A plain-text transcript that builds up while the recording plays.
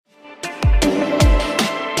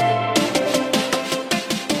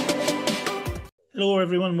Hello,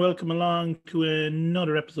 everyone. Welcome along to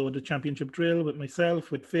another episode of Championship Drill with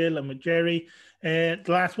myself, with Phil, and with Jerry. The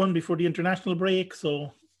last one before the international break.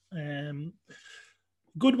 So,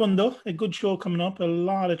 good one, though. A good show coming up. A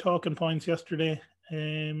lot of talking points yesterday.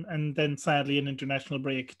 And then, sadly, an international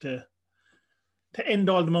break to end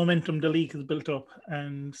all the momentum the league has built up.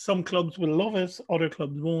 And some clubs will love it, other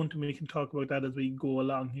clubs won't. And we can talk about that as we go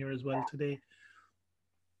along here as well today.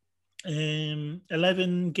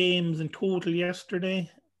 11 games in total yesterday.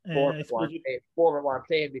 Four were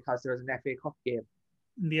played because there was an FA Cup game.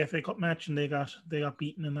 The FA Cup match, and they got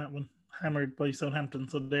beaten in that one, hammered by Southampton,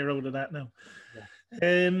 so they're out of that now.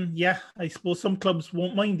 I suppose some clubs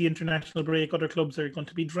won't mind the international break. Other clubs are going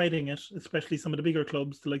to be dreading it, especially some of the bigger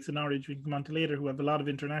clubs, the likes of Norwich, we can come on to later, who have a lot of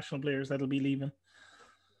international players that'll be leaving.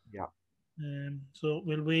 Yeah. So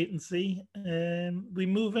we'll wait and see. We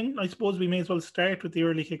move in. I suppose we may as well start with the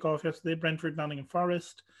early kickoff yesterday. Brentford, Nottingham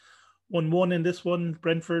Forest. 1-1 in this one.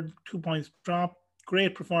 Brentford, 2 points drop.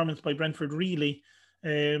 Great performance by Brentford, really.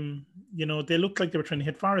 They looked like they were trying to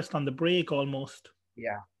hit Forest on the break almost.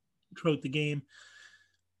 Yeah. Throughout the game.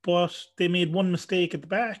 But they made one mistake at the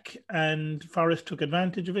back, and Forest took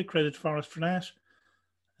advantage of it. Credit to Forest for that.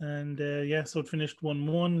 And so it finished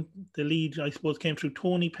 1-1. The lead, I suppose, came through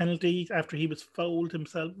Tony penalty after he was fouled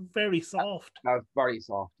himself. Very soft. That was very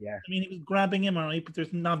soft, yeah. I mean, he was grabbing him, all right, but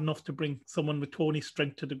there's not enough to bring someone with Tony's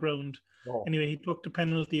strength to the ground. No. Anyway, he took the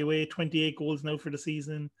penalty away. 28 goals now for the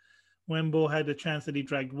season. Wembo had a chance that he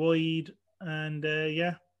dragged wide. And,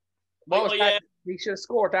 he should have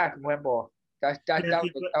scored that in Wembo. That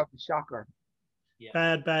was a shocker.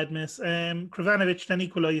 Yeah. Bad miss. Kravanovic then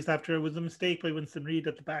equalised after it was a mistake by Winston Reid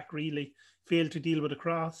at the back, really. Failed to deal with a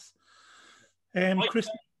cross.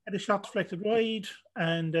 Christie had a shot deflected wide.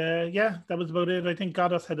 And, that was about it. I think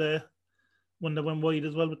Goddard had one that went wide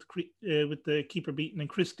as well with the keeper beaten. And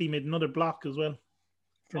Christie made another block as well.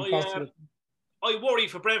 I worry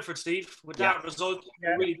for Brentford, Steve, with that result.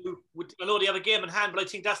 I really do. I know they have a game in hand, but I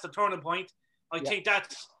think that's the turning point. I think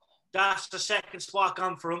that's the second spot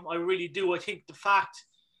gone for them. I really do. I think the fact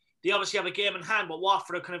they obviously have a game in hand, but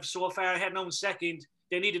Watford are kind of so far ahead now in second.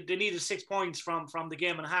 They needed 6 points from the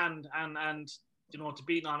game in hand and to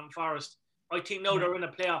beat Nottingham Forest. I think now they're in a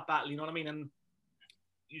playoff battle. You know what I mean? And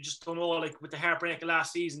you just don't know, like with the heartbreak of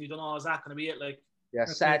last season, you don't know is that going to be it, like. Yeah,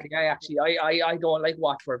 sadly, I don't like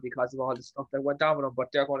Watford because of all the stuff that went down with them, but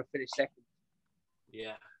they're going to finish second.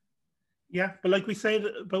 Yeah. Yeah, but like we said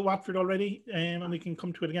about Watford already, and we can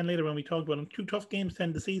come to it again later when we talk about them. 2 tough games to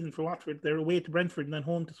end the season for Watford. They're away to Brentford and then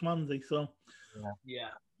home to Swansea. So,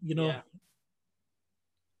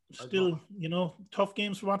 still, tough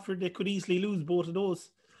games for Watford. They could easily lose both of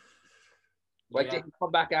those. But they can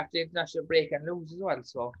come back after the international break and lose as well.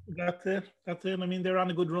 So that's it. I mean, they're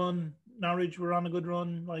on a good run. Norwich were on a good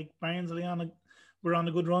run. Like Barnsley were on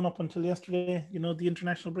a good run up until yesterday. The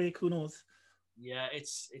international break. Who knows? Yeah,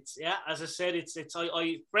 it's as I said, it's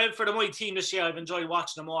Brentford are my team this year. I've enjoyed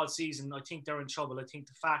watching them all season. I think they're in trouble. I think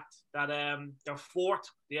the fact that they're fourth,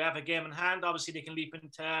 they have a game in hand. Obviously, they can leap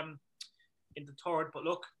into third. But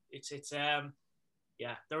look, they're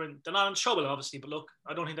not in trouble, obviously. But look,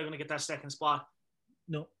 I don't think they're going to get that second spot.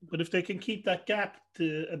 No, but if they can keep that gap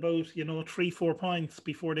to about 3-4 points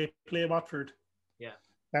before they play Watford,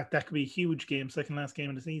 that could be a huge game, second last game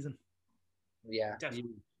of the season. Yeah,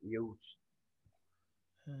 definitely huge.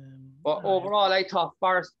 But overall, I thought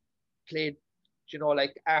Forest played,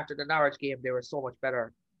 after the Norwich game, they were so much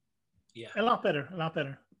better. Yeah, a lot better.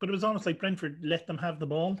 But it was almost like Brentford let them have the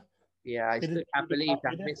ball. Yeah, I still can't believe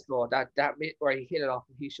that miss though. That where he hit it off.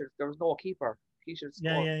 There was no keeper. He should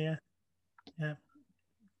score. Yeah.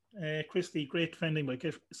 Christie, great defending by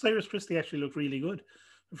Cyrus Christie actually looked really good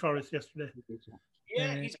for Forest yesterday.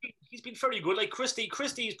 Yeah, he's been very good. Like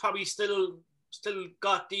Christie's probably still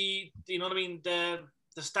got the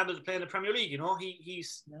the standard to play in the Premier League. I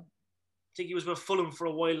think he was with Fulham for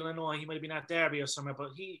a while, and I know he might have been at Derby or somewhere.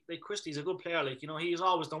 But Christie's a good player. He's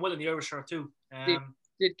always done well in the Irish shirt too.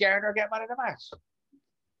 Did Garner get man of the match?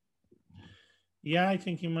 Yeah, I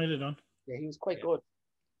think he might have done. Yeah, he was quite good.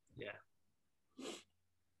 Yeah.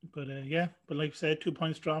 But like I said, 2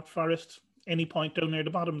 points dropped. Forest, any point down near the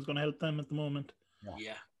bottom is going to help them at the moment.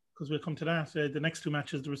 Yeah. Because we'll come to that. The next 2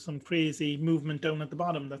 matches, there was some crazy movement down at the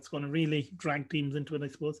bottom that's going to really drag teams into it, I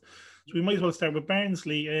suppose. So we might as well start with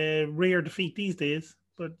Barnsley. Rare defeat these days,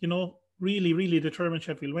 but, really, really determined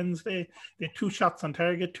Sheffield Wednesday. They had 2 shots on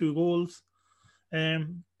target, 2 goals.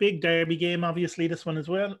 Big derby game, obviously, this one as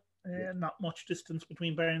well. Not much distance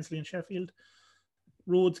between Barnsley and Sheffield.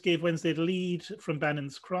 Rhodes gave Wednesday the lead from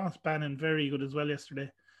Bannon's cross. Bannon very good as well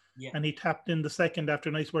yesterday. and he tapped in the second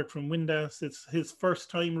after nice work from Windass. It's his first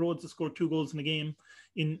time Rhodes has scored 2 goals in a game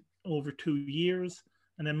in over 2 years.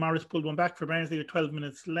 And then Morris pulled one back for Barnsley with 12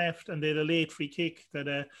 minutes left, and they had a late free kick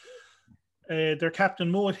that their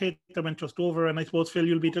captain Mo had hit that went just over. And I suppose, Phil,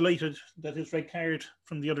 you'll be delighted that his red card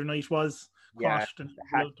from the other night was quashed. And it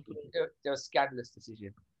was a scandalous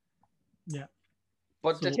decision. Yeah.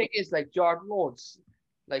 But the thing is, like, Jordan Rhodes,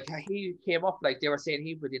 like, he came up, like, they were saying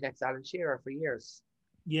he would be the next Alan Shearer for years.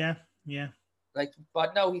 Yeah. Like,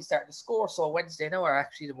 but now he's starting to score, so Wednesday now are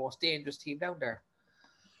actually the most dangerous team down there.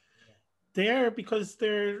 They are, because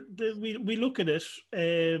we look at it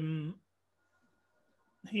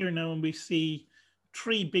here now and we see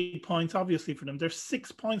 3 big points, obviously, for them. There's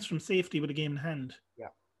 6 points from safety with a game in hand. Yeah.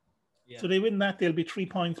 So they win that, they'll be 3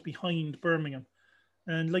 points behind Birmingham.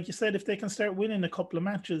 And like you said, if they can start winning a couple of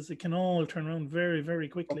matches, it can all turn around very, very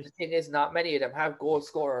quickly. But the thing is, not many of them have goal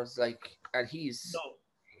scorers, like, and he's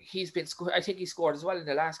been I think he scored as well in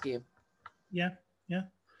the last game. Yeah.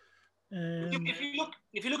 If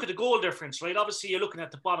you look at the goal difference, right? Obviously, you're looking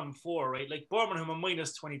at the bottom 4, right? Like Birmingham are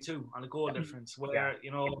minus 22 on the goal difference, where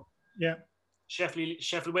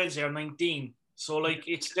Sheffield Wednesday are 19. So like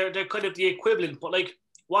they're kind of the equivalent. But like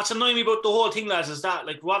what's annoying me about the whole thing, lads, is that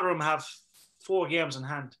like Rotherham have 4 games in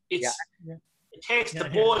hand. It takes the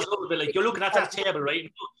balls a little bit. Like you're looking at that table,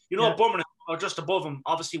 right? Birmingham are just above them.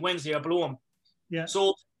 Obviously, Wednesday are below them. Yeah.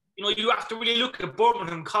 So you have to really look at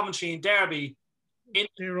Birmingham, Coventry, and Derby.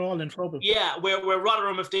 They're all in trouble. Yeah, where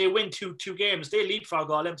Rotherham, if they win two games, they leapfrog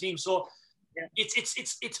all them teams. So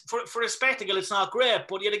it's for a spectacle, it's not great.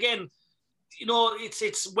 But yet again,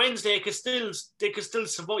 it's Wednesday. They could still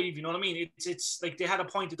survive. You know what I mean? It's like they had a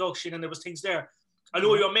point deduction and there was things there. I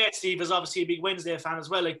know your mate Steve is obviously a big Wednesday fan as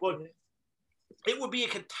well. Like, but it would be a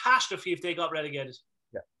catastrophe if they got relegated.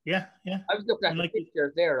 Yeah. I was looking at the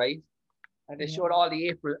pictures there, right? And they showed all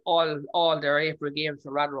their April games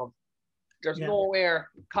for Rotherham. There's nowhere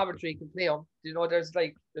Coventry can play them.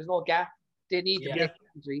 There's no gap. They need to play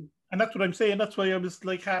Coventry. And that's what I'm saying. That's why I was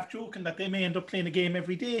like half joking that they may end up playing a game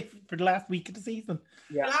every day for the last week of the season.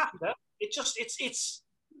 Yeah,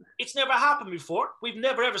 it's never happened before. We've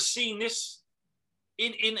never ever seen this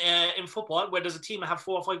in football where there's a team that have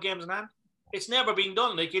 4 or 5 games in hand. It's never been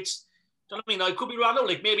done. Like it's. Do you know what I mean? I could be wrong.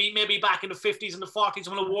 Like maybe back in the 50s and the 40s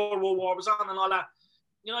when the World War was on and all that.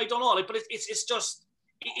 I don't know. Like, but it's just.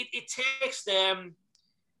 It takes them.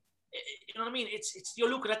 You know what I mean? It's you're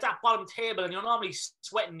looking at that bottom table and you're normally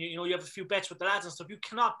sweating. You have a few bets with the lads and stuff. You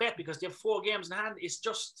cannot bet because they have 4 games in hand. It's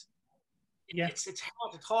just. It's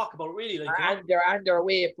hard to talk about really. Like, and their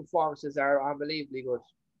away performances are unbelievably good.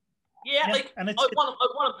 Yeah, like I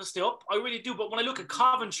want them to stay up. I really do. But when I look at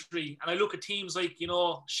Coventry and I look at teams like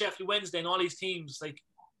Sheffield Wednesday and all these teams, like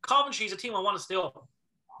Coventry is a team I want to stay up.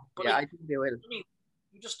 But I think they will. I mean,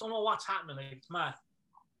 you just don't know what's happening. Like, it's mad.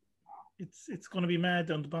 It's going to be mad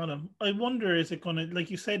down the bottom. I wonder, is it going to,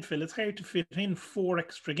 like you said, Phil, it's hard to fit in 4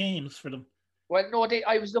 extra games for them. Well, no,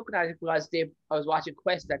 I was looking at it because I was watching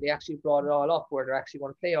Quest and they actually brought it all up where they're actually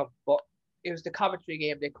going to play them. But it was the Coventry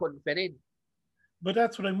game they couldn't fit in. But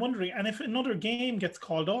that's what I'm wondering. And if another game gets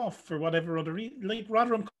called off for whatever other reason, like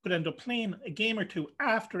Rotherham could end up playing a game or 2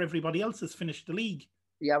 after everybody else has finished the league.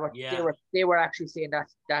 Yeah, but they were actually saying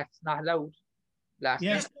that's not allowed. Last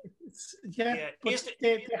night. But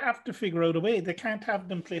they have to figure out a way. They can't have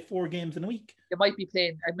them play 4 games in a week. They might be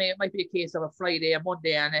playing. It might be a case of a Friday, a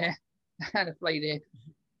Monday, and a Friday.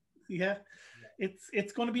 Yeah,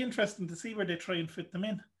 it's going to be interesting to see where they try and fit them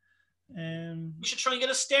in. We should try and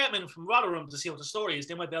get a statement from Rotherham to see what the story is.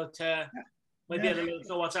 They might be able to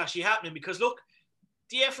know what's actually happening. Because look,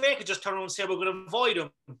 the FA could just turn around and say we're going to avoid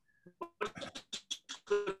them.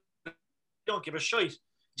 Don't give a shite.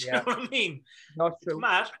 Do you know what I mean? Not true. It's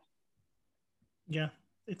mad. Yeah,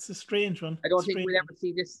 it's a strange one. I don't think we'll ever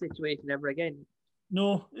see this situation ever again.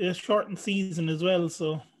 No, a shortened season as well,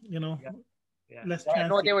 so less chance.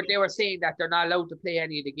 No, they were saying that they're not allowed to play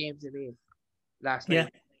any of the games in May last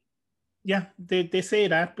night. Yeah, they say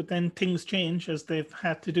that, but then things change as they've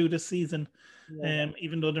had to do this season.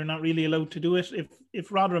 Even though they're not really allowed to do it.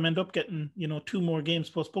 If Rotherham end up getting 2 more games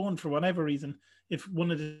postponed for whatever reason, if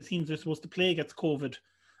one of the teams they're supposed to play gets COVID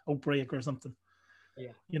outbreak or something,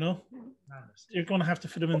 you're going to have to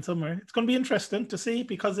fit them in somewhere. It's going to be interesting to see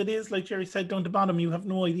because it is, like Jerry said, down the bottom. You have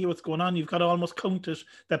no idea what's going on. You've got to almost count it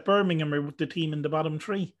that Birmingham are the team in the bottom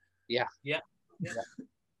 3. Yeah.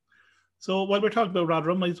 So while we're talking about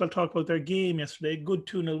Rotherham, might as well talk about their game yesterday. Good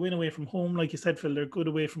 2-0 win away from home. Like you said, Phil, they're good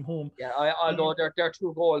away from home. Yeah, although their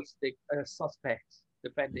 2 goals, they are suspect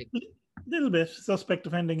defending. Little bit suspect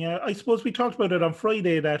defending. I suppose we talked about it on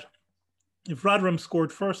Friday that If Rotherham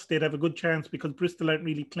scored first, they'd have a good chance because Bristol aren't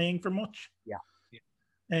really playing for much.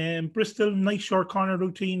 Yeah. Bristol, nice short corner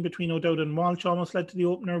routine between O'Dowd and Walsh almost led to the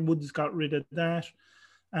opener. Woods got rid of that.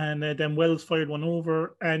 And then Wells fired one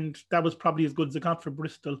over. And that was probably as good as it got for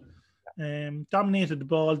Bristol. Dominated the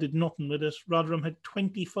ball, did nothing with it. Rotherham had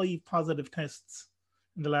 25 positive tests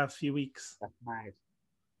in the last few weeks. That's mad.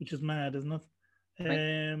 Which is mad, isn't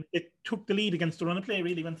it? It took the lead against the run of play,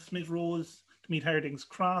 really, when Smith rose to meet Harding's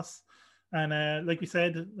cross. And like we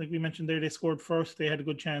said, like we mentioned there, they scored first. They had a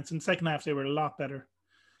good chance. In the second half, they were a lot better.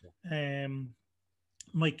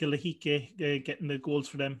 Michael Lahike getting the goals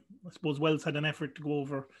for them. I suppose Wells had an effort to go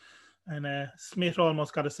over. And Smith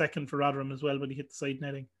almost got a second for Rotherham as well, but he hit the side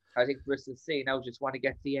netting. I think Bristol's saying now just want to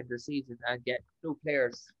get to the end of the season and get new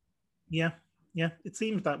players. Yeah, it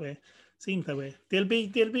seems that way. They'll be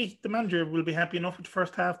the manager will be happy enough with the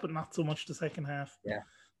first half, but not so much the second half.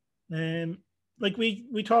 Yeah. Like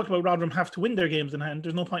we talked about, Rotherham have to win their games in hand.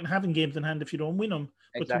 There's no point in having games in hand if you don't win them.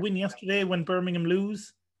 Exactly. But to win yesterday when Birmingham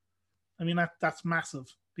lose, I mean that's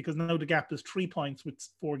massive because now the gap is 3 points with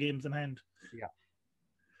 4 games in hand. Yeah.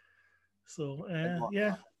 So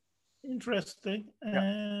interesting.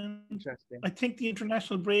 Interesting. I think the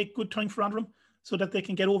international break, good time for Rotherham so that they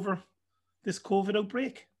can get over this COVID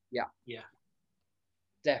outbreak. Yeah.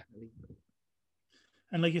 Definitely.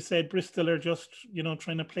 And like you said, Bristol are just,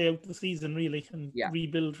 trying to play out the season really and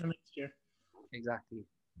rebuild for next year. Exactly.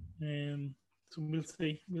 So we'll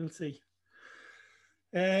see.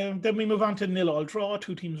 Then we move on to 0-0 draw.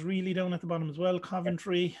 2 teams really down at the bottom as well.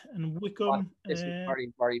 Coventry and Wycombe. This is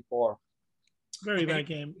very, very poor. Very bad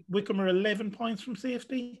game. Wycombe are 11 points from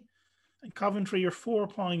safety, and Coventry are 4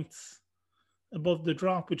 points above the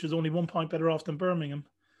drop, which is only 1 point better off than Birmingham.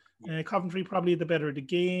 Coventry probably the better of the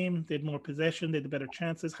game. They had more possession. They had the better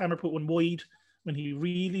chances. Hammer put one wide when he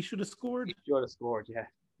really should have scored. He should have scored, yeah.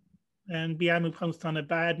 And Biamu pounced on a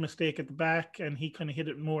bad mistake at the back, and he kind of hit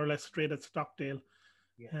it more or less straight at Stockdale.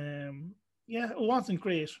 It wasn't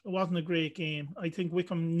great. It wasn't a great game. I think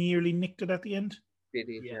Wycombe nearly nicked it at the end. It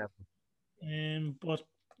is, yeah. But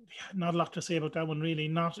not a lot to say about that one, really.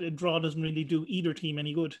 Not a draw doesn't really do either team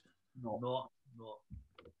any good. No.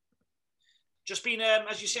 Just being,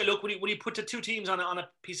 as you say, look, when you put the 2 teams on a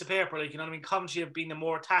piece of paper, like, Coventry have been a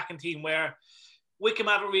more attacking team where Wycombe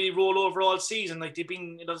haven't really rolled over all season. Like, there's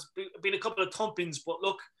been a couple of thumpings, but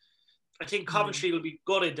look, I think Coventry will be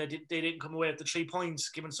gutted that they didn't come away with the 3 points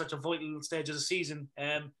given such a vital stage of the season.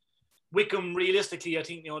 Wycombe, realistically, I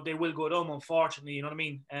think they will go down. Unfortunately, you know what I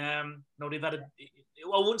mean. They've had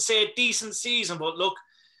I wouldn't say a decent season, but look,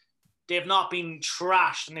 they've not been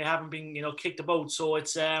trashed and they haven't been kicked about. So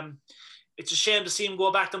it's a shame to see them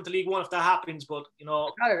go back down to League One if that happens. But none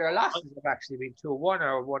of their losses have actually been 2-1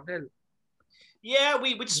 or 1-0. Yeah,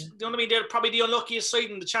 we just, you know what I mean? They're probably the unluckiest side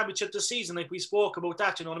in the championship this season. Like we spoke about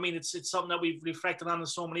that, you know what I mean? It's something that we've reflected on in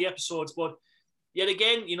so many episodes. But yet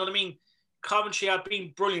again, you know what I mean? Coventry have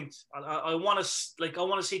been brilliant. I want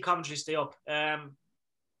to see Coventry stay up.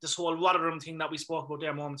 This whole Rotherham thing that we spoke about there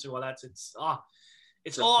a moment ago, lads,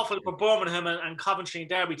 it's awful for Birmingham and Coventry and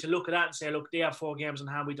Derby to look at that and say, look, they have 4 games in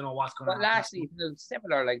hand. We don't know what's going on. But last season, it was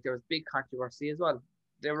similar. Like there was big controversy as well.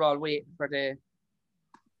 They were all waiting for the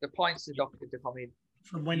points deducted to come in.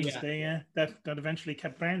 From Wednesday, that eventually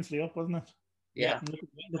kept Barnsley up, wasn't it? Yeah.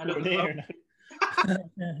 Look at there.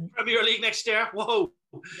 Premier League next year. Whoa.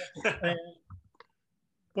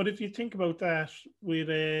 But if you think about that with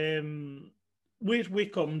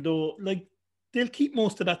Wycombe, though, like they'll keep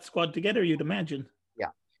most of that squad together, you'd imagine. Yeah.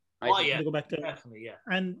 Go back to, definitely, yeah.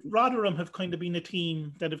 And Rotherham have kind of been a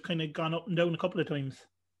team that have kind of gone up and down a couple of times.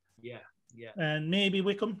 Yeah. And maybe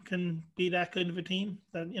Wycombe can be that kind of a team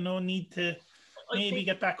that need to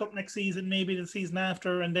get back up next season, maybe the season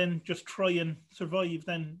after, and then just try and survive.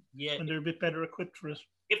 Then when they're a bit better equipped for it.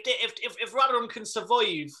 If Rotherham can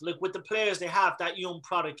survive, like with the players they have, that young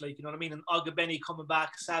product, like you know what I mean, and Ogabeni coming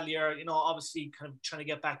back, Salier, obviously kind of trying to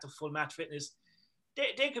get back to full match fitness,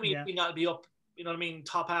 they could be be up, you know what I mean,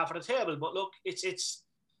 top half of the table. But look, it's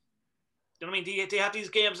you know what I mean. They have these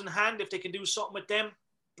games in hand. If they can do something with them,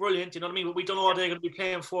 brilliant. You know what I mean. But we don't know they're going to be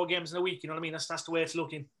playing 4 games in a week. You know what I mean. That's the way it's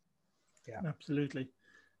looking. Yeah, absolutely.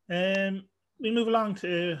 We move along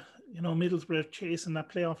to Middlesbrough chasing that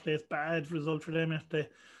playoff place. Bad result for them after they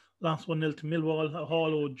lost 1-0 to Millwall. A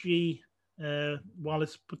Hall OG.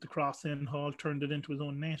 Wallace put the cross in. Hall turned it into his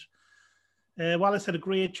own net. Wallace had a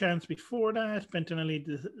great chance before that. Bentonelli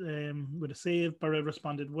with a save. Burrell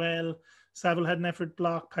responded well. Saville had an effort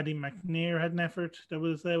block. Paddy McNair had an effort that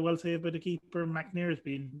was well saved by the keeper. McNair has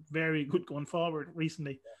been very good going forward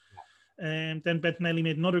recently. Then Bettinelli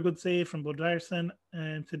made another good save from Bud Larson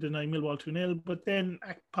to deny Millwall 2-0. But then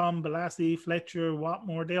Akpom, Balassi, Fletcher,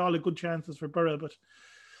 Watmore, they all had good chances for Borough, but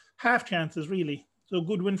half chances really. So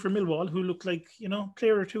good win for Millwall, who look like,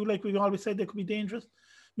 clearer too, like we always said, they could be dangerous.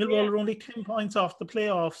 Millwall are only 10 points off the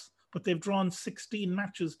playoffs, but they've drawn 16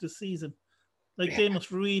 matches this season. Like, they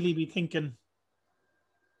must really be thinking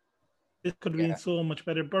this could have been so much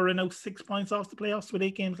better. Borough now 6 points off the playoffs with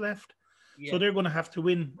 8 games left. Yeah. So they're going to have to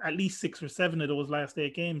win at least 6 or 7 of those last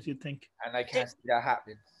 8 games, you'd think. And I can't see that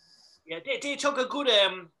happening. Yeah, they took a good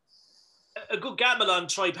gamble on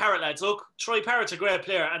Troy Parrott, lads. Look, Troy Parrott's a great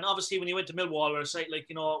player, and obviously when he went to Millwall, we were saying, like,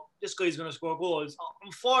 this guy's going to score goals.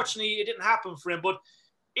 Unfortunately, it didn't happen for him, but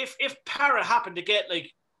if Parrott happened to get, like,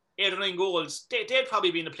 8 or 9 goals, they'd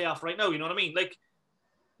probably be in the playoff right now, you know what I mean? Like,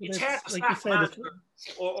 it's hard to sack a manager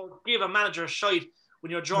or give a manager a shite when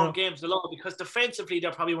you're drawing games to the law, because defensively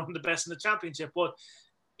they're probably one of the best in the championship. But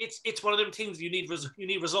it's one of them things you need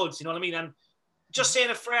results, you know what I mean? And just saying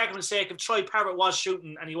it for argument's sake, if Troy Parrott was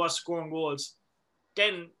shooting and he was scoring goals,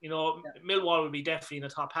 then Millwall would be definitely in the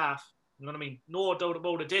top half. You know what I mean? No doubt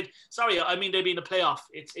about it. They'd be in the playoff.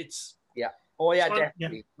 It's yeah. Oh yeah,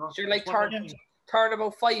 definitely. Sure, like turn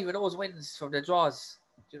about 5 of those wins from the draws.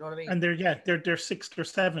 Do you know what I mean? And they're 6th or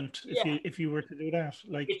 7th if you were to do that.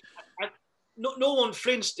 Like, no one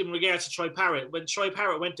flinched in regards to Troy Parrott. When Troy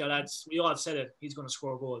Parrott went there, lads, we all said it. He's going to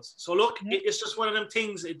score goals. So look, it's just one of them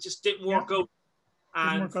things. It just didn't work out.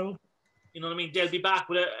 And you know what I mean? They'll be back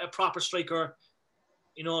with a proper striker.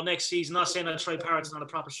 Next season. Not saying that Troy Parrott's not a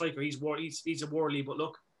proper striker. He's a worldly, but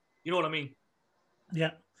look, you know what I mean?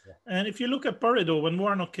 Yeah. And if you look at Borough, though, when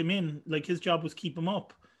Warnock came in, like, his job was keep him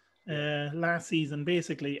up last season,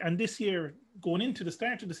 basically. And this year, going into the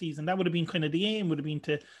start of the season, that would have been kind of the aim, would have been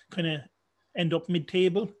to kind of end up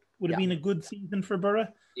mid-table, would have been a good season for Borough.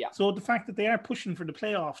 Yeah. So the fact that they are pushing for the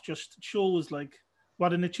playoffs just shows, like,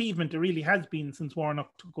 what an achievement it really has been since Warnock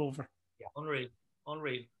took over. Yeah, unreal.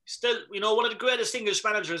 Still, one of the greatest English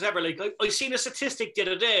managers ever. Like, I seen a statistic the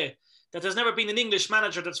other day that there's never been an English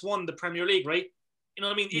manager that's won the Premier League, right? You know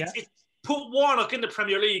what I mean? It's put Warnock in the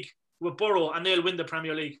Premier League with Borough and they'll win the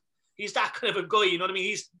Premier League. He's that kind of a guy, you know what I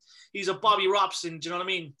mean? He's a Bobby Robson, do you know what I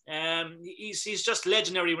mean? He's just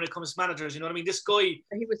legendary when it comes to managers, you know what I mean? This guy...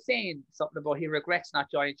 He was saying something about he regrets not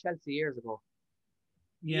joining Chelsea years ago.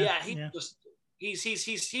 He's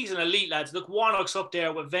an elite, lads. Look, Warnock's up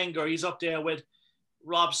there with Wenger. He's up there with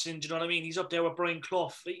Robson, do you know what I mean? He's up there with Brian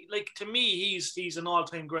Clough. Like, to me, he's an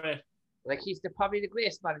all-time great. Like, he's probably the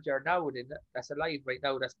greatest manager now that's alive right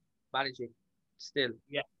now that's managing still.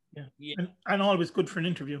 Yeah. And always good for an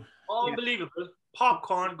interview. Unbelievable.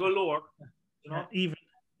 Popcorn galore. You know?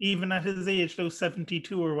 Even at his age, though,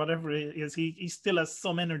 72 or whatever it is, he still has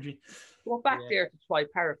some energy. Go back there to Troy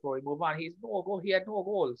Parrott before we move on. He had no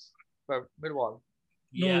goals for Millwall.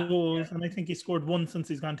 No goals, and I think he scored 1 since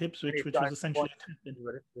he's gone to Ipswich, which was essentially a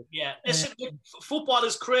Yeah, football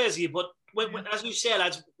is crazy, but when, as you said,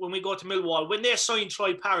 lads, when we go to Millwall, when they signed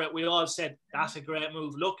Troy Parrott, we all said, that's a great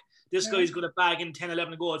move. Look, this guy's going to bag in 10,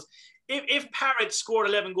 11 goals. If Parrott scored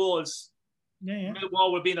 11 goals,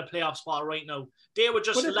 Millwall would be in a playoff spot right now. They were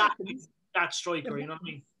just lacking that striker, you know what I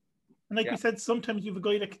mean? And like we said, sometimes you have a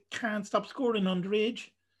guy that can't stop scoring underage.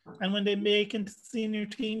 And when they make into the senior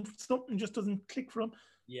team, something just doesn't click for him.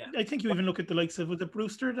 Yeah. I think you even look at the likes of, was it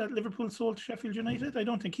Brewster that Liverpool sold to Sheffield United? I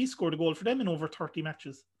don't think he scored a goal for them in over 30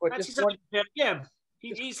 matches.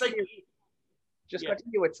 He's like... Just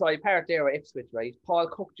continue with Troy Parrott there at Ipswich, right? Paul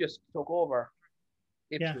Cook just took over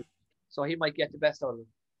Ipswich. So he might get the best out of him.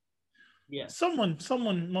 Yeah. Someone,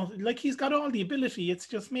 like, he's got all the ability. It's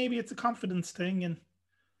just maybe it's a confidence thing. And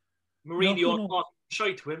Mourinho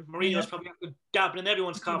shy to him. Mourinho's probably dabbling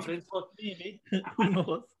everyone's confidence. But maybe. Who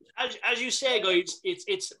knows? As you say, guys,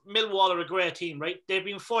 it's Millwall are a great team, right? They've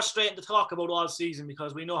been frustrating to talk about all season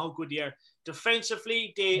because we know how good they are.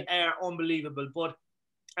 Defensively, they are unbelievable. But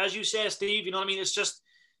as you say, Steve, you know what I mean? It's just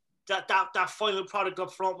that final product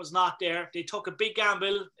up front was not there. They took a big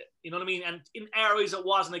gamble, you know what I mean? And in areas it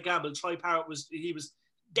wasn't a gamble. Troy Parrott was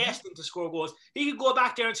destined to score goals. He could go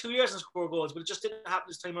back there in 2 years and score goals, but it just didn't happen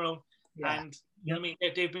this time around. Yeah. And you know what I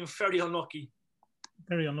mean? They've been very unlucky.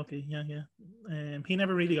 Very unlucky, yeah. He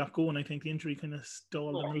never really got going. I think the injury kind of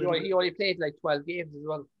stalled him a little bit. He only played like 12 games as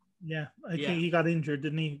well. Yeah, I think he got injured,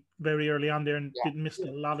 didn't he, very early on there, and did miss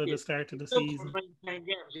a lot of the start of the season.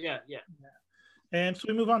 Yeah. So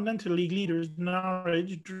we move on then to the league leaders.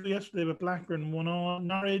 Norwich drew yesterday with Blackburn 1-0.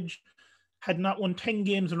 Norwich had not won 10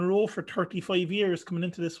 games in a row for 35 years coming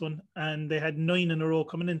into this one, and they had 9 in a row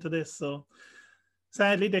coming into this. So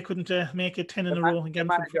sadly, they couldn't make it 10 in a row again.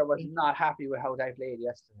 The manager was not happy with how they played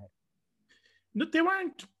yesterday. No, they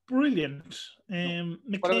weren't brilliant. But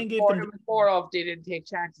McLean gave it them. was more of they didn't take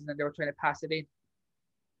chances and they were trying to pass it in.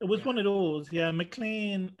 It was one of those, yeah.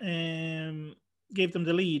 McLean gave them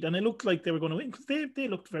the lead, and it looked like they were going to win because they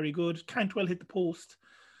looked very good. Cantwell hit the post,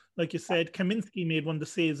 like you said. Kaminsky made one of the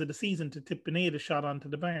saves of the season to tip Beneda's shot onto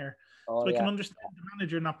the bar. So I can understand the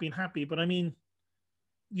manager not being happy, but I mean,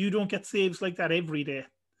 you don't get saves like that every day.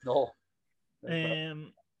 No.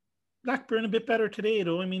 Blackburn a bit better today,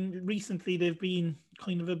 though. I mean, recently they've been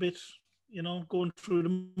kind of a bit, going through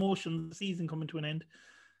the motions, the season coming to an end.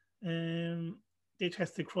 They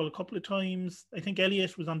tested Krull a couple of times. I think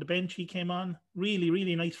Elliott was on the bench. He came on. Really,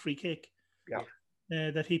 really nice free kick. Yeah.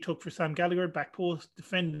 That he took for Sam Gallagher, back post,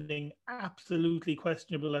 defending absolutely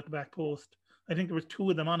questionable at the back post. I think there was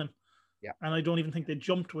 2 of them on him. Yeah. And I don't even think they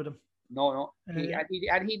jumped with him. No. He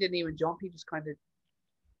didn't even jump. He just kind of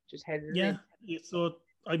headed it in. Yeah. So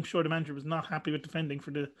I'm sure the manager was not happy with defending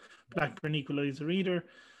for the Blackburn equaliser either.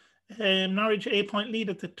 Norwich 8-point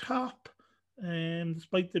lead at the top.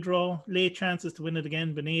 Despite the draw, late chances to win it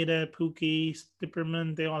again. Beneda, Pukki,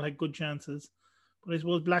 Stipperman, they all had good chances. But I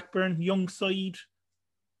suppose Blackburn, young side,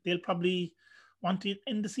 they'll probably want to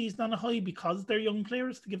end the season on a high because they're young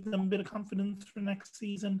players to give them a bit of confidence for next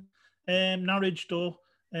season. Norwich, though,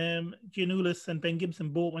 Giannoulis and Ben Gibson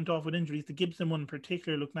both went off with injuries. The Gibson one in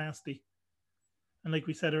particular looked nasty. And like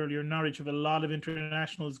we said earlier, Norwich have a lot of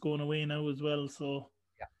internationals going away now as well. So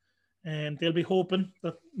they'll be hoping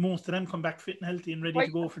that most of them come back fit and healthy and ready to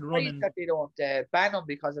go for the run. That they don't ban them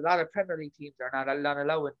because a lot of Premier League teams are not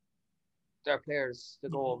allowing their players to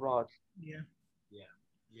go abroad. Yeah.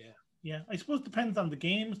 I suppose it depends on the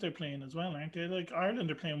games they're playing as well, aren't they? Like Ireland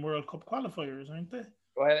are playing World Cup qualifiers, aren't they?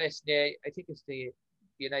 Well, I think it's the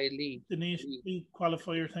United League. The Nation League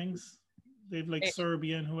qualifier things. They've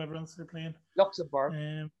Serbia and whoever else they're playing. Luxembourg,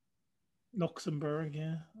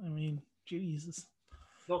 yeah. I mean, Jesus.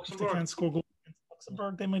 Luxembourg. If they can't score goals against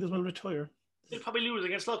Luxembourg, they might as well retire. They'll probably lose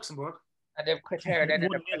against Luxembourg. And they've Qatar then in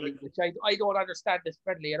the friendly, which I don't understand this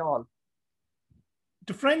friendly at all.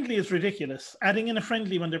 The friendly is ridiculous. Adding in a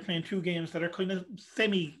friendly when they're playing 2 games that are kind of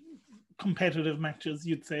semi-competitive matches,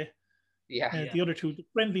 you'd say. Yeah. The other 2, the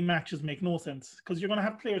friendly matches make no sense because you're going to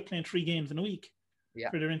have players playing 3 games in a week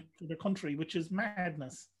for their country, which is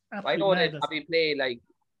madness. I know they probably play like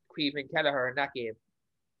Queven Kelleher in that game.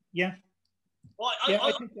 Yeah. Well,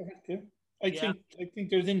 I think they have to. I think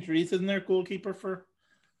there's injuries, isn't there? Goalkeeper for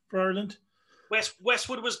Ireland.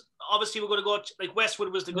 Westwood was obviously we're going to go like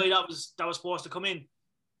Westwood was the guy that was supposed to come in.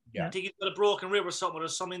 Yeah. I think he's got a broken rib or something.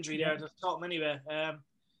 There's some injury there. There's something anyway.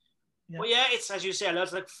 But it's as you say,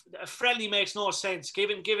 lads. Like a friendly makes no sense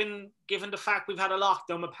given the fact we've had a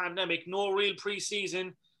lockdown, a pandemic, no real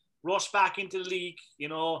pre-season, rush back into the league.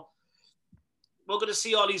 We're going to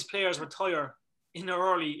see all these players retire in their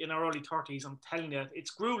early 30s. I'm telling you,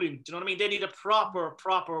 it's grueling. Do you know what I mean? They need a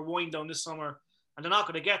proper wind down this summer. And they're not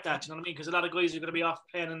going to get that, you know what I mean? Because a lot of guys are going to be off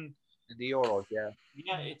playing in the Euros, Yeah,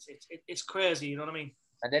 it's crazy, you know what I mean?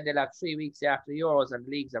 And then they'll have 3 weeks after the Euros and the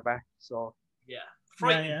leagues are back, so...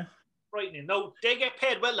 Frightening. Frightening. No, they get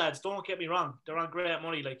paid well, lads, don't get me wrong. They're on great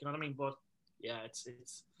money, you know what I mean? But, it's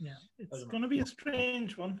going to be a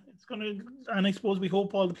strange one. And I suppose we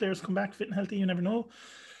hope all the players come back fit and healthy, you never know.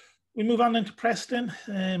 We move on into Preston.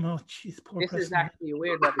 Poor Preston. This is actually a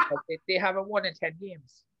weird one because they haven't won in 10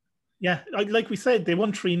 games. Yeah, like we said, they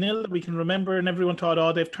won 3-0. We can remember, and everyone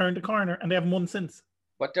thought, they've turned the corner, and they haven't won since.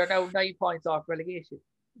 But they're now 9 points off relegation.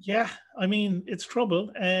 Yeah, I mean, it's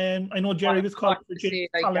trouble. I know Jerry was calling for James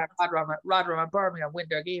Collins. Rotherham and Birmingham win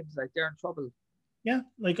their games, like they're in trouble. Yeah,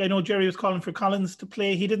 like I know Jerry was calling for Collins to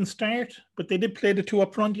play. He didn't start, but they did play the 2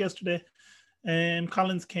 up front yesterday.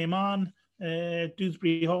 Collins came on.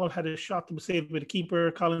 Dewsbury Hall had a shot that was saved by the keeper.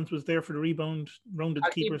 Collins was there for the rebound, rounded the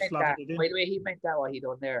keeper, slotted it in. By the way, he meant that what he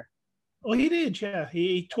done there. Oh, he did, yeah.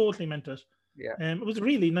 He totally meant it. Yeah. It was a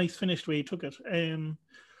really nice finish the way he took it.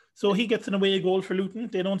 So he gets an away goal for Luton.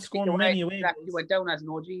 They don't score many away goals. He went down as an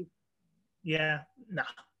OG. Yeah, nah.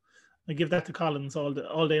 I give that to Collins all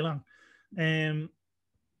day long.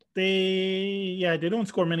 They don't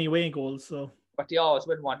score many away goals. So. But they always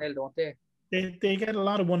win 1-0, don't they? They get a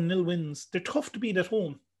lot of 1-0 wins. They're tough to beat at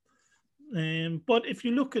home. But if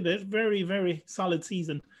you look at it, very, very solid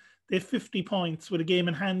season. They have 50 points with a game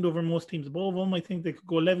in hand over most teams above them. I think they could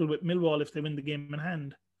go level with Millwall if they win the game in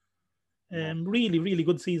hand. Really, really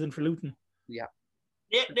good season for Luton. Yeah.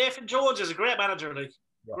 Yeah, Nathan Jones is a great manager,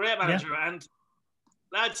 great manager. Yeah. And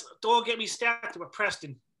lads, don't get me started with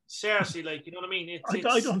Preston. Seriously, you know what I mean?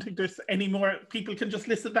 I don't think there's any more. People can just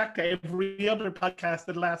listen back to every other podcast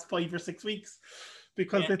in the last 5 or 6 weeks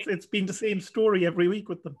because it's been the same story every week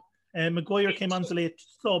with them. Maguire came on as a late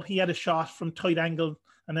sub. He had a shot from tight angle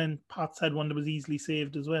And then Potts had one that was easily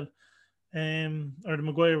saved as well. Or the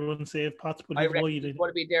Maguire one saved. Potts put I his reckon wide. he's going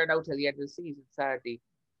to be there now till the end of the season, Saturday.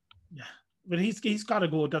 Yeah. But he's got to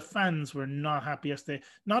go. The fans were not happy yesterday.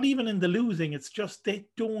 Not even in the losing. It's just they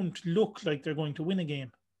don't look like they're going to win a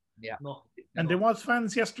game. Yeah. No. And there was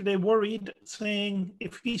fans yesterday worried, saying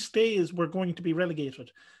if he stays, we're going to be relegated.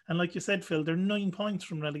 And like you said, Phil, they're 9 points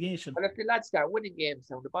from relegation. But if the lads start winning games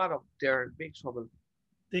down the bottom, they're in big trouble.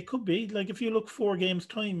 They could be. Like if you look 4 games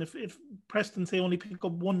time, if Preston say only pick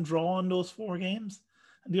up 1 draw in those 4 games,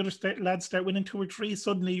 and the other lads start winning 2 or 3,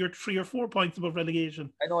 suddenly you're 3 or 4 points above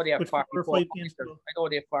relegation. I know they have 44 points. I know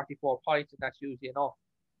they have 44 points, and that's usually enough.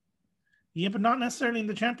 Yeah, but not necessarily in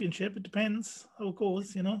the championship. It depends how it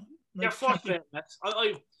goes, you know. They're fortunate.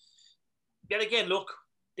 Yet again, look,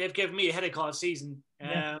 they've given me a headache all season.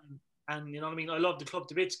 And you know what I mean? I love the club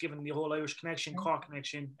to bits, given the whole Irish connection, Cork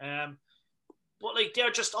connection. But like they're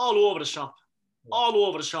just all over the shop. All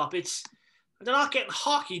over the shop. They're not getting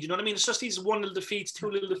hockey, do you know what I mean? It's just these 1 little defeats, 2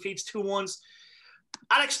 little defeats, 2-1s.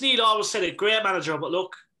 Alex Neil always said it, great manager, but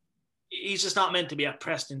look, he's just not meant to be at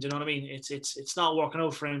Preston, do you know what I mean? It's not working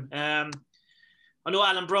out for him. I know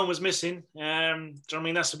Alan Brown was missing. Do you know what I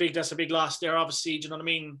mean? That's a big loss there, obviously. Do you know what I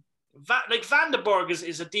mean? Van den Berg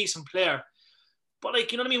is a decent player. But,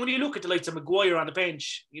 like, you know what I mean? When you look at the likes of Maguire on the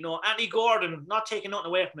bench, you know, Anthony Gordon, not taking nothing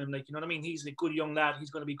away from him, like, you know what I mean? He's a good young lad.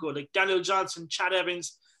 He's going to be good. Like, Daniel Johnson, Chad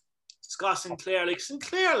Evans, Scott Sinclair. Like,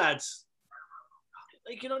 Sinclair, lads.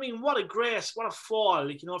 Like, you know what I mean? What a grace. What a fall.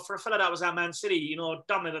 Like, you know, for a fella that was at Man City, you know,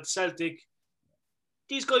 dominant at Celtic.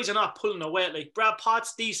 These guys are not pulling away. Like, Brad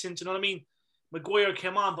Potts, decent, you know what I mean? Maguire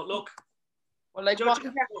came on, but look. Well, like, what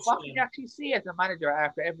can you actually see as a manager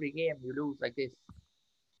after every game you lose like this?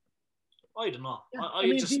 I don't know. Yeah,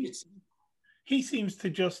 he seems to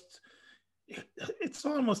just. It's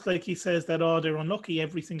almost like he says that, they're unlucky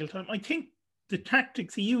every single time. I think the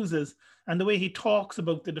tactics he uses and the way he talks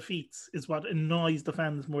about the defeats is what annoys the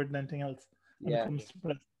fans more than anything else. Yeah.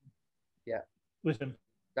 With him.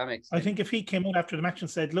 That makes sense. I think if he came out after the match and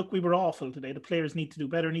said, look, we were awful today, the players need to do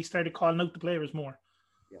better, and he started calling out the players more.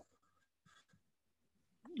 Yeah.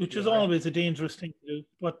 Which is always a dangerous thing to do.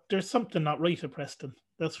 But there's something not right at Preston,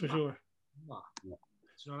 that's for sure. No. You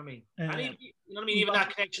know what I mean? You know what I mean? Even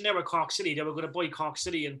that connection there with Cork City, they were going to buy Cork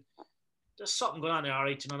City, and there's something going on there, all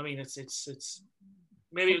right? You know what I mean? It's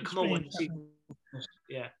maybe it'll come out when you see.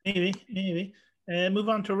 Yeah. Maybe. Move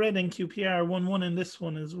on to Reading, QPR 1-1 in this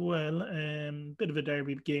one as well. Bit of a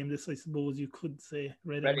derby game, this, I suppose you could say.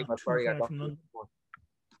 Reading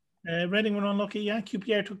were unlucky, yeah.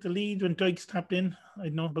 QPR took the lead when Dykes tapped in, I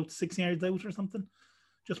don't know, about 6 yards out or something,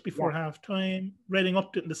 just before half time. Reading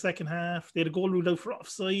upped it in the second half. They had a goal ruled out for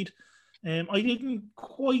offside. I didn't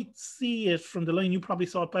quite see it from the line. You probably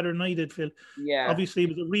saw it better than I did, Phil. Yeah. Obviously, it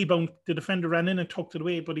was a rebound. The defender ran in and tucked it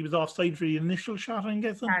away, but he was offside for the initial shot, I'm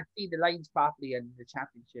guessing. Can't see the lines properly in the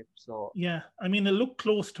championship, so. Yeah, I mean, it looked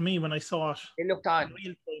close to me when I saw it. It looked on.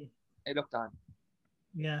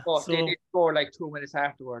 Yeah. But they did score like 2 minutes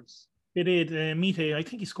afterwards. They did. Mite, I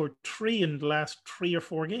think he scored 3 in the last 3 or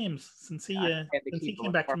 4 games since he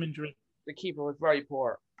came back from injury. The keeper was very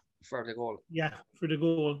poor for the goal. Yeah, for the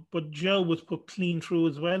goal. But Joe was put clean through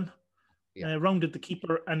as well. Yeah. Rounded the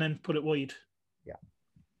keeper and then put it wide.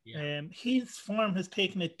 Yeah. His form has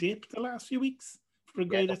taken a dip the last few weeks for a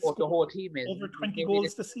guy that's the whole team is over 20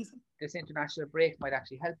 goals this season. This international break might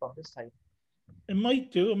actually help him this time. It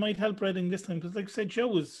might do. It might help Reading this time because, like I said,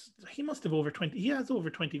 Joe he must have over 20. He has over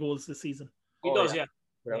 20 goals this season. He does, yeah.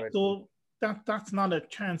 So that's not a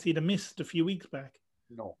chance he'd have missed a few weeks back.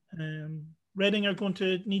 No. Reading are going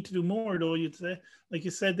to need to do more, though, you'd say. Like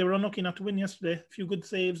you said, they were unlucky not to win yesterday. A few good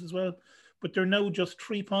saves as well. But they're now just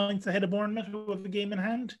 3 points ahead of Bournemouth, who have a game in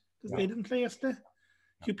hand because they didn't play yesterday.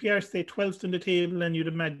 QPR stay 12th in the table, and you'd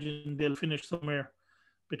imagine they'll finish somewhere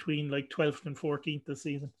between like 12th and 14th this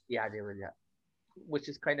season. Yeah, they will, yeah. Which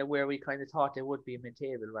is kind of where we kind of thought they would be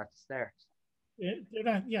mid-table at the start.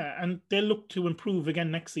 And they'll look to improve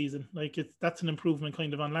again next season. Like that's an improvement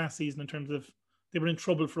kind of on last season in terms of they were in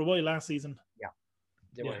trouble for a while last season. Yeah.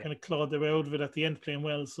 They kind of clawed their way out of it at the end, playing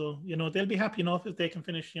well. So, you know, they'll be happy enough if they can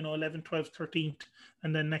finish, 11th, 12th, 13th,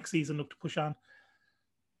 and then next season look to push on.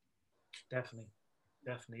 Definitely.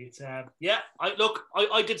 It's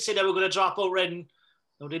I did say they were going to drop out Reading.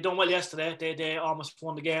 No, they done well yesterday. They almost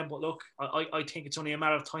won the game, but look, I think it's only a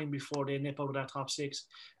matter of time before they nip out of that top 6.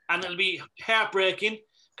 And it'll be heartbreaking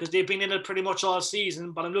because they've been in it pretty much all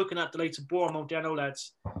season, but I'm looking at the likes of Bournemouth there now,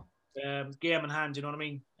 lads. Game in hand, you know what I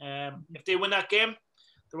mean? If they win that game,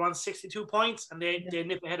 they're on 62 points and they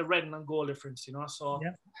nip ahead of Reading on goal difference, so.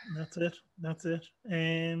 Yeah, that's it.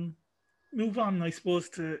 Move on, I suppose,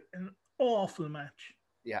 to an awful match.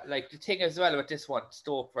 Yeah, like the thing as well with this one,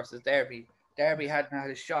 Stoke versus Derby. Derby hadn't had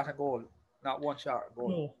a shot on goal, not one shot on goal.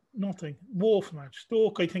 No, nothing. Woeful match.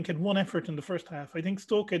 Stoke, I think, had one effort in the first half. I think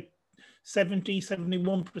Stoke had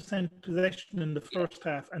 71% possession in the first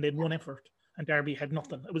half, and they had one effort. And Derby had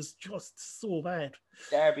nothing. It was just so bad.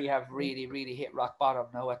 Derby have really, really hit rock bottom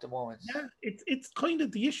now at the moment. Yeah, it's kind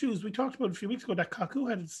of the issues we talked about a few weeks ago that Kaku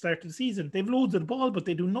had at the start of the season. They've loads of the ball, but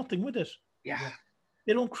they do nothing with it. Yeah.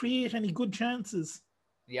 They don't create any good chances.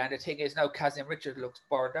 Yeah, and the thing is now Kazim Richard looks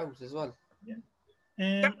burned out as well. Yeah.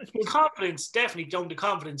 I suppose confidence, definitely down to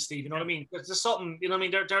confidence, Steve. You know what I mean? There's something, you know what I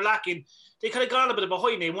mean? They're lacking. They could have gone a bit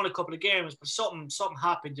behind. They won a couple of games, but something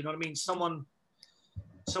happened. You know what I mean? Someone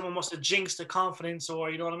must have jinxed the confidence, or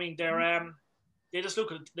you know what I mean? They just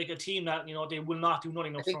look like a team that they will not do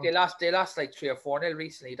nothing. I think they lost like 3 or 4-0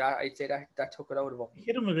 recently. That I'd say that took it out of them.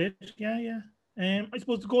 Hit them a bit, yeah. I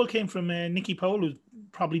suppose the goal came from Nicky Powell, who's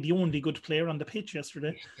probably the only good player on the pitch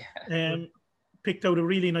yesterday. Yeah. Picked out a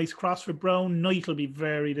really nice cross for Brown. Knight will be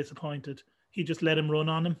very disappointed. He just let him run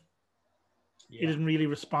on him. Yeah. He didn't really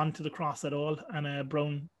respond to the cross at all, and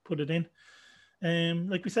Brown put it in.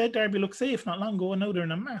 Like we said, Derby looked safe not long ago, and now they're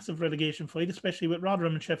in a massive relegation fight, especially with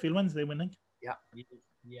Rotherham and Sheffield Wednesday winning. Yeah.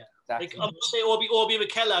 Exactly. Like, I would say Obi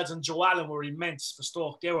McKellards and Joe Allen were immense for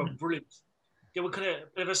Stoke. They were brilliant. They were kind of a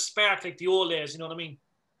bit of a spark like the old days, you know what I mean?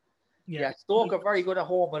 Yeah, Stoke are very good at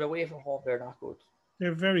home, but away from home, they're not good.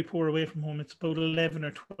 They're very poor away from home. It's about 11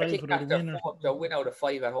 or 12 I think that's their win out of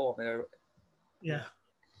 5 at home. Yeah.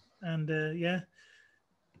 And,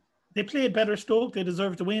 they played better, Stoke. They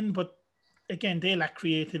deserved to win, but again, they lack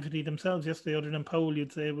creativity themselves yesterday, other than Powell,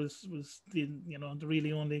 you'd say, was the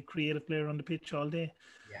really only creative player on the pitch all day.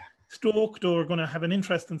 Yeah. Stoke, though, are going to have an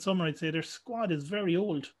interesting summer. I'd say their squad is very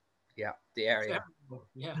old. Yeah, the area.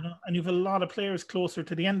 Yeah. And you have a lot of players closer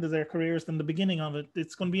to the end of their careers than the beginning of it.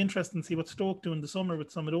 It's going to be interesting to see what Stoke do in the summer with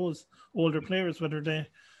some of those older players, whether they're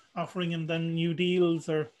offering them new deals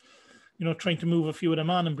or, trying to move a few of them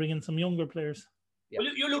on and bring in some younger players. Yeah. Well,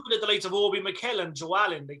 you're looking at the likes of Obi McKellen, Joe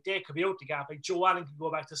Allen, like they could be out the gap. Like Joe Allen could go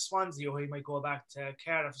back to Swansea, or he might go back to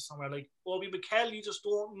Cardiff or somewhere. Like Obi McKellen, you just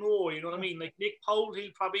don't know. You know what I mean? Like Nick Powell,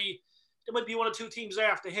 there might be 1 or 2 teams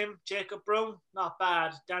there after him. Jacob Brown, not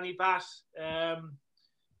bad. Danny Batt,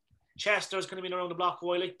 Chester's going to be around the block a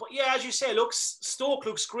while. Like, but yeah, as you say, Stoke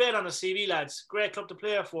looks great on the CV, lads. Great club to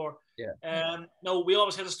play for. Yeah. No, we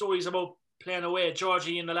always had the stories about playing away.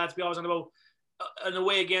 Georgie and the lads, we always had about an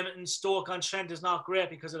away game in Stoke on Trent is not great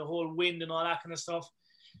because of the whole wind and all that kind of stuff.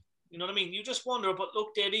 You know what I mean? You just wonder, but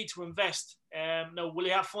look, they need to invest. Now, will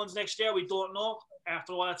they have funds next year? We don't know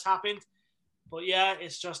after all that's happened. But yeah,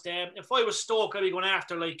 it's just, if I was Stoke, I'd be going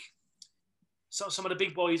after like some of the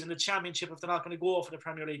big boys in the Championship if they're not going to go for the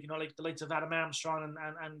Premier League, like the likes of Adam Armstrong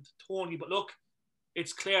and Tony. But look,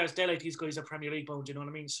 it's clear as daylight these guys are Premier League bound, you know what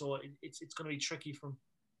I mean? So it's going to be tricky for them.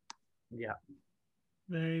 Yeah.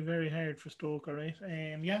 Very, very hard for Stoke, all right.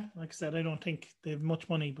 Yeah, like I said, I don't think they have much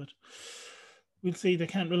money, but we'll see. They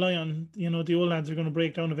can't rely on, the old lads are going to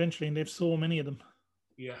break down eventually, and they have so many of them.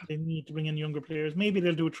 Yeah. They need to bring in younger players. Maybe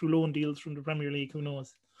they'll do it through loan deals from the Premier League, who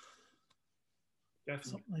knows?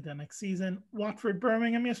 Definitely. Something like that next season. Watford,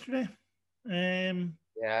 Birmingham yesterday.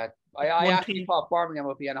 Yeah, I actually thought Birmingham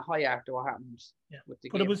would be on a high after what happened with the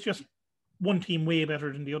game. But it was just one team way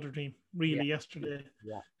better than the other team, really, yesterday.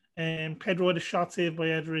 Yeah. Pedro had a shot saved by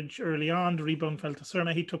Edridge early on. The rebound fell to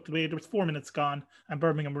Serna. He took the away. There was 4 minutes gone, and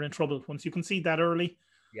Birmingham were in trouble. Once you can see that early,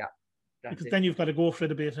 because then you've got to go for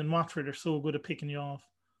it a bit. And Watford are so good at picking you off.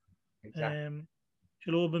 Exactly.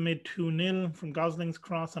 Chaloba made 2-0 from Gosling's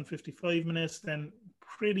cross on 55 minutes. Then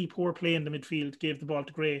pretty poor play in the midfield. Gave the ball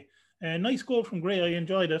to Gray. Nice goal from Gray. I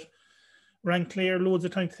enjoyed it. Ran clear. Loads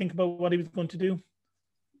of time to think about what he was going to do.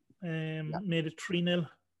 Made it 3-0.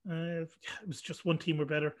 It was just one team were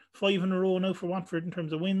better. 5 in a row now for Watford in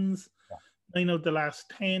terms of wins. 9 out of the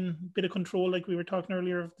last 10. Bit of control, like we were talking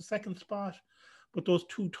earlier, of the second spot. But those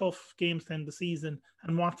 2 tough games to end the season,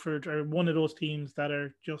 and Watford are one of those teams that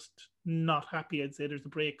are just not happy. I'd say there's a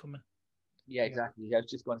break coming. Yeah, exactly. I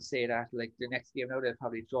was just going to say that. Like the next game now, they'll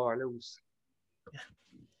probably draw or lose.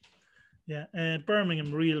 Yeah.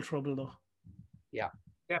 Birmingham, real trouble though. Yeah.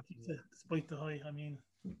 Despite the high, I mean.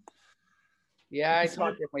 Yeah, I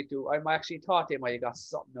thought they might do. I actually thought they might have got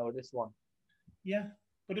something out of this one. Yeah,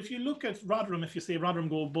 but if you look at Rotherham, if you say Rotherham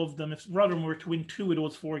go above them, if Rotherham were to win 2 of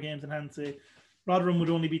those 4 games in hand, say Rotherham would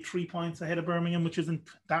only be 3 points ahead of Birmingham, which isn't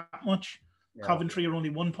that much. Yeah. Coventry are only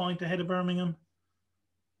 1 point ahead of Birmingham.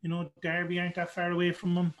 Derby aren't that far away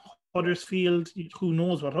from them. Huddersfield, who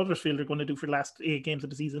knows what Huddersfield are going to do for the last 8 games of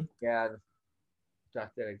the season. Yeah,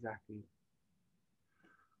 that's it, exactly.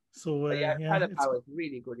 So, Callum was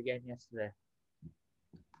really good again yesterday.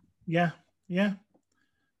 Yeah.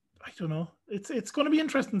 I don't know. It's going to be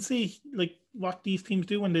interesting to see like what these teams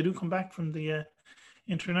do when they do come back from the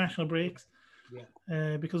international breaks.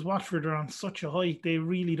 Yeah. Because Watford are on such a high, they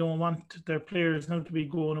really don't want their players now to be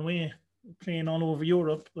going away, playing all over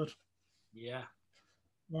Europe. But yeah,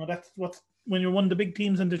 no, that's what's when you're one of the big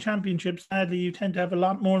teams in the championship. Sadly, you tend to have a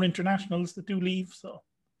lot more internationals that do leave. So.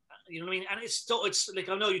 You know what I mean? And it's like,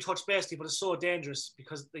 I know you touch basically, but it's so dangerous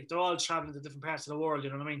because like they're all traveling to different parts of the world.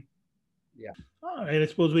 You know what I mean? Yeah. All right, I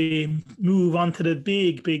suppose we move on to the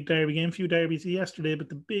big derby game. A few derbies yesterday, but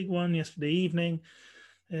the big one yesterday evening,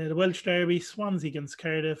 the Welsh derby, Swansea against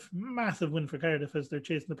Cardiff. Massive win for Cardiff as they're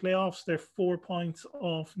chasing the playoffs. They're 4 points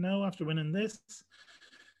off now after winning this.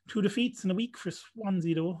 2 defeats in a week for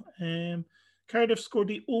Swansea, though. Cardiff scored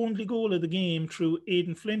the only goal of the game through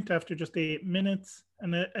Aidan Flint after just 8 minutes.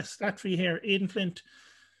 And a stat for you here, Aidan Flint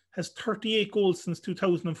has 38 goals since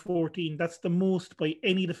 2014. That's the most by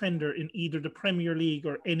any defender in either the Premier League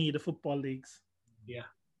or any of the football leagues. Yeah.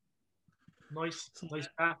 Nice.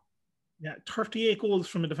 Yeah, 38 goals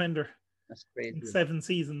from a defender. That's crazy. In 7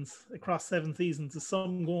 seasons, across 7 seasons. There's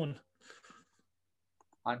some going.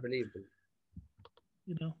 Unbelievable.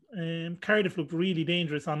 You know, Cardiff looked really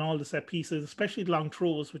dangerous on all the set pieces, especially the long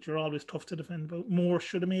throws, which are always tough to defend. But Moore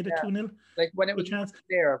should have made it 2-0. Like when it was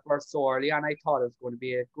there for so early on, I thought it was going to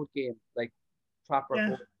be a good game, like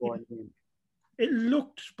proper goal game. It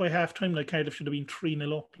looked by half time like Cardiff should have been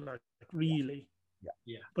 3-0 up, like really.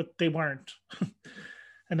 Yeah. But they weren't.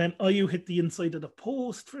 And then Ayew hit the inside of the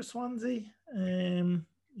post for Swansea.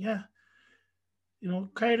 Yeah. You know,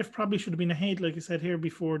 Cardiff probably should have been ahead, like I said here,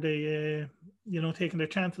 before they, taking their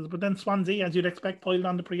chances. But then Swansea, as you'd expect, piled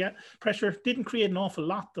on the pressure. Didn't create an awful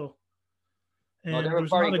lot, though. No, they were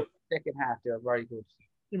very good second half. They were very good.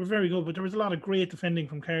 They were very good, but there was a lot of great defending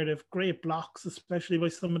from Cardiff. Great blocks, especially by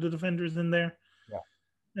some of the defenders in there.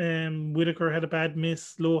 Yeah. Whitaker had a bad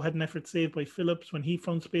miss. Lowe had an effort saved by Phillips when he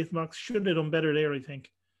found space in the box. Should have done better there, I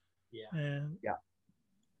think. Yeah.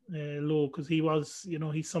 Lowe, because he was,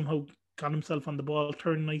 he somehow got himself on the ball,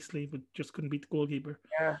 turned nicely, but just couldn't beat the goalkeeper.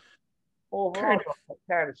 Yeah. Overall,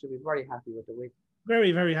 Cardiff should be very happy with the win.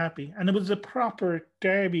 Very, very happy. And it was a proper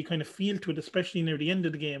derby kind of feel to it, especially near the end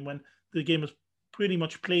of the game when the game was pretty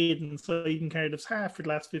much played inside in Cardiff's half for the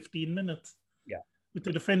last 15 minutes. Yeah. With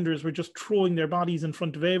the defenders were just throwing their bodies in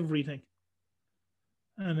front of everything.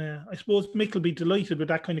 And I suppose Mick will be delighted with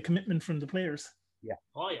that kind of commitment from the players. Yeah.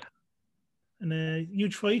 Oh, yeah. And a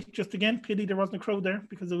huge fight. Just again, pity there wasn't a crowd there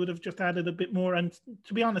because it would have just added a bit more. And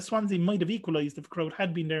to be honest, Swansea might have equalised if the crowd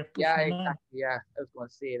had been there. Yeah, exactly. Yeah, I was going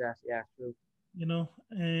to say that. Yeah, true.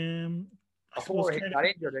 I suppose he got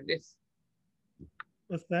injured in this.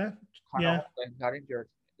 What's that? Conor got injured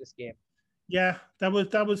in this game. Yeah, that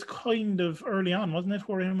was kind of early on, wasn't it?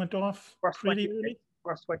 Where he went off pretty early.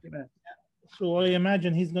 First 20 minutes. So I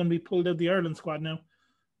imagine he's going to be pulled out of the Ireland squad now.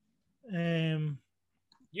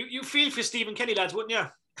 You feel for Stephen Kenny, lads, wouldn't you?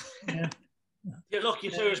 Yeah. You're lucky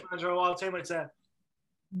Irish manager of all time, I'd say.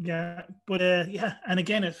 Yeah, but and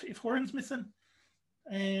again, if Horan's missing,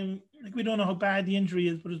 we don't know how bad the injury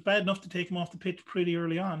is, but it's bad enough to take him off the pitch pretty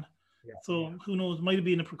early on. Yeah. So who knows? Might have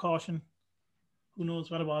been a precaution. Who knows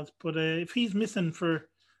what it was? But if he's missing for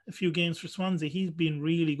a few games for Swansea, he's been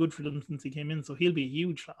really good for them since he came in. So he'll be a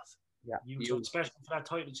huge loss. Yeah, huge, especially for that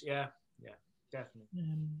title. Yeah, definitely.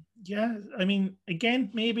 I mean, again,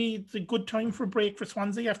 maybe it's a good time for a break for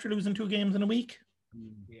Swansea after losing 2 games in a week.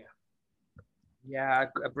 Yeah,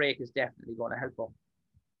 a break is definitely going to help them.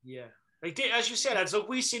 Yeah. Like as you said, so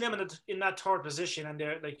we've seen them in that third position, and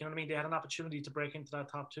they're like, they had an opportunity to break into that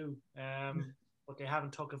top 2, but they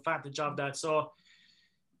haven't taken advantage of that. So,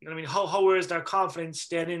 how is their confidence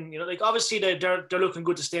then in? Obviously they're looking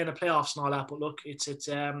good to stay in the playoffs and all that, but look, it's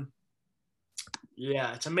a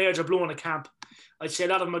major blow in the camp. I'd say a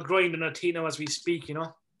lot of them are grinding their teeth now as we speak.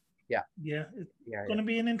 Yeah, it's going to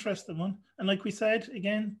be an interesting one. And like we said,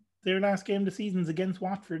 again, their last game of the season is against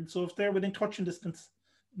Watford, so if they're within touching distance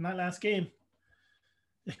in that last game,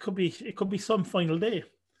 it could be some final day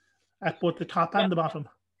at both the top and the bottom.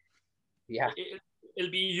 Yeah,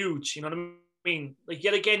 it'll be huge. You know what I mean? Like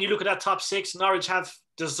yet again, you look at that top 6. Norwich have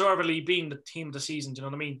deservedly been the team of the season. Do you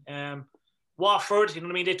know what I mean? Watford,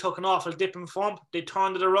 they took an awful dip in form. They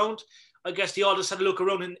turned it around. I guess they all just had to look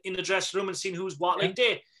around in the dressing room and seen who's what. Like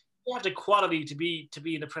they have the quality to be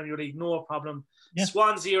in the Premier League, no problem. Yeah.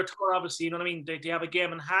 Swansea are tough, obviously, they have a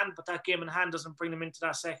game in hand, but that game in hand doesn't bring them into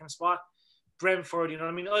that second spot. Brentford, I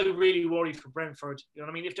really worry for Brentford.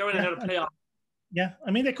 If they're in another playoff, Yeah,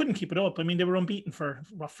 I mean, they couldn't keep it up. I mean, they were unbeaten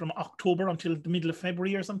from October until the middle of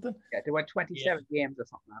February or something. Yeah, they won 27 games or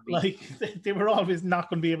something. Like, they were always not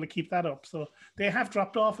going to be able to keep that up. So they have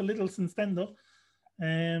dropped off a little since then, though.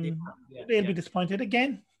 They'll be disappointed.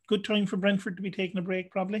 Again, good time for Brentford to be taking a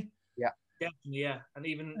break, probably. Yeah. Definitely, yeah. And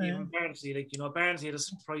even Barnsley, like, Barnsley had a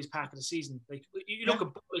surprise pack of the season. Like, you look at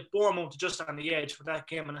like Bournemouth just on the edge for that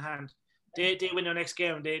game in hand. They win their next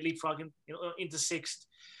game and they leapfrog into sixth.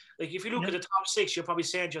 Like, if you look at the top six, you're probably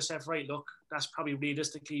saying to yourself, right, look, that's probably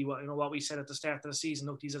realistically what we said at the start of the season.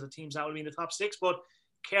 Look, these are the teams that will be in the top six, but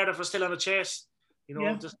Cardiff are still on the chase.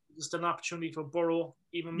 Just an opportunity for Borough,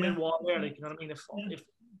 even Millwall there. Like, you know what I mean? If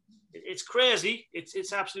it's crazy,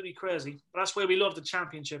 it's absolutely crazy. But that's why we love the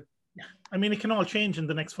Championship. I mean, it can all change in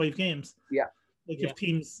the next 5 games. Yeah. Like if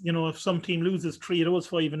teams, if some team loses 3 of those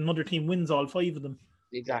 5 and another team wins all 5 of them.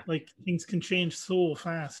 Exactly. Like, things can change so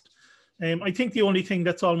fast. I think the only thing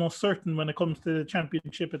that's almost certain when it comes to the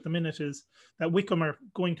Championship at the minute is that Wycombe are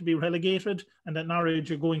going to be relegated and that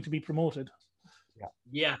Norwich are going to be promoted.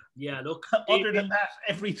 Yeah. Look, other than that,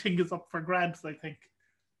 everything is up for grabs, I think.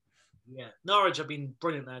 Yeah, Norwich have been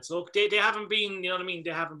brilliant, lads. Look, they haven't been, you know what I mean?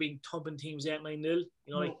 They haven't been thumping teams 8-9-0.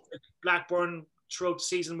 Like Blackburn throughout the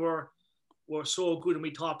season were so good, and we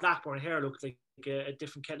thought Blackburn here looked like a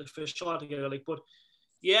different kettle of fish altogether. Like, but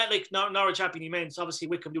yeah, like Norwich have been immense. Obviously,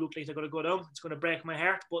 Wycombe do look like they're going to go down. It's going to break my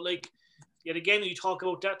heart. But like, yet again, you talk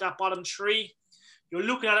about that bottom 3. You're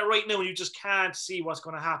looking at it right now, and you just can't see what's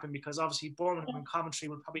going to happen because obviously Bournemouth and Coventry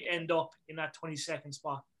will probably end up in that 22nd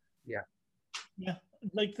spot. Yeah. Yeah,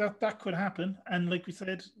 like that could happen. And like we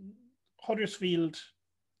said, Huddersfield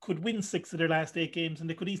could win 6 of their last 8 games, and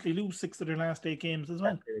they could easily lose 6 of their last 8 games as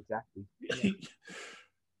well. Exactly. Yeah.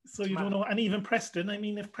 So you don't know. And even Preston, I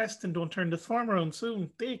mean, if Preston don't turn this form around soon,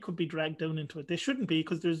 they could be dragged down into it. They shouldn't be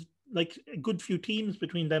because there's like a good few teams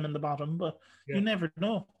between them and the bottom, but you never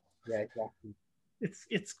know. Yeah, exactly.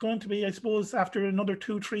 It's going to be, I suppose, after another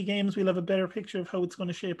 2-3 games, we'll have a better picture of how it's going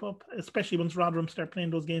to shape up, especially once Rotherham start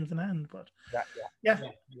playing those games in hand. But yeah.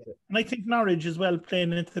 And I think Norwich as well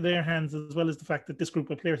playing into their hands, as well as the fact that this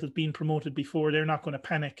group of players has been promoted before. They're not going to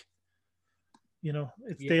panic.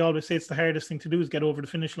 They always say it's the hardest thing to do is get over the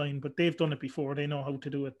finish line, but they've done it before. They know how to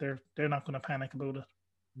do it. They're not going to panic about it.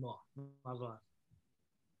 No, not at all.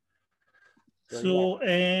 So,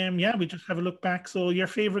 we just have a look back. So, your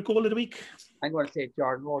favourite goal of the week? I'm going to say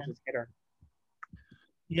Jordan Rhodes' header.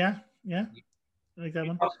 Yeah. I like that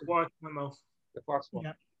one. The first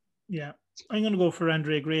one. Yeah. I'm going to go for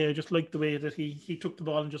Andre Gray. I just like the way that he took the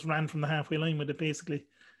ball and just ran from the halfway line with it, basically.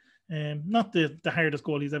 Not the hardest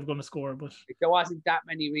goal he's ever going to score, but there wasn't that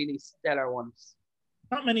many really stellar ones.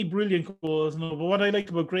 Not many brilliant goals, no. But what I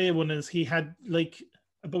liked about Gray one is he had like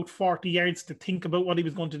about 40 yards to think about what he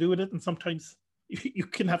was going to do with it, and sometimes you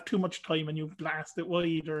can have too much time and you blast it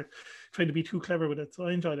wide or try to be too clever with it. So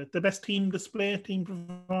I enjoyed it. The best team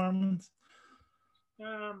performance.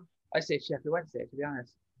 I say Sheffield Wednesday, to be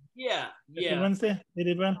honest. Yeah. Sheffield Wednesday, they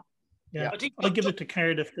did well. Yeah, I'll give it to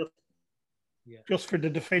Cardiff just for the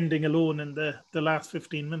defending alone in the last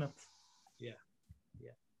 15 minutes. Yeah,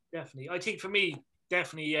 definitely. I think for me,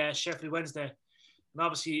 definitely Sheffield Wednesday. And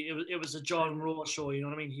obviously, it was a Jordan Rhodes show. You know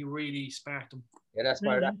what I mean? He really sparked him. Yeah, that's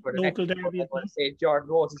why the local derby. I want to say Jordan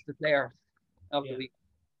Rhodes is the player of the week.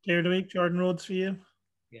 Player of the week, Jordan Rhodes for you?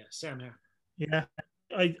 Yeah, same here. Yeah,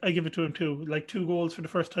 I give it to him too. Like 2 goals for the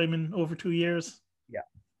first time in over 2 years. Yeah.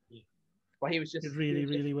 But he was just really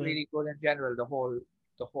good in general. The whole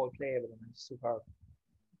play of him is superb.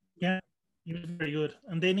 Yeah, he was very good,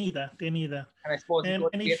 and they need that. And I suppose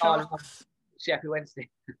any shocks? Sheffield Wednesday.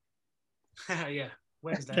 Yeah,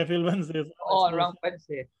 Wednesday. Sheffield Wednesday. All around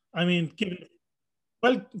Wednesday. I mean,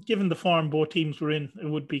 given the form both teams were in, it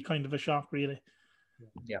would be kind of a shock, really.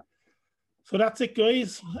 Yeah. So that's it,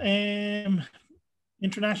 guys.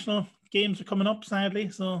 International games are coming up, sadly,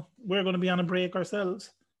 so we're going to be on a break ourselves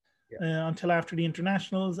until after the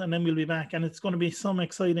internationals, and then we'll be back, and it's going to be some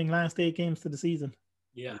exciting last 8 games to the season.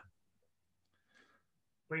 Yeah.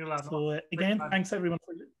 Bring it on. So again, thanks everyone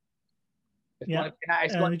for.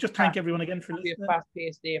 Just thank everyone again for listening. It's going to be a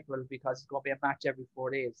fast-paced April because it's going to be a match every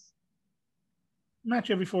 4 days.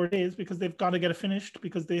 Match every 4 days because they've got to get it finished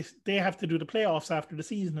because they have to do the playoffs after the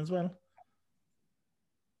season as well,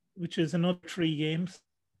 which is another 3 games.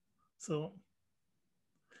 So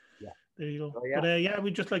there you go. But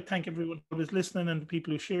we'd just like to thank everyone who was listening and the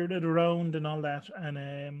people who shared it around and all that.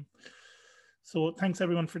 And so thanks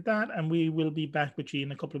everyone for that, and we will be back with you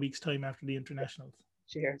in a couple of weeks' time after the internationals.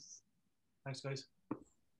 Cheers. Thanks, guys.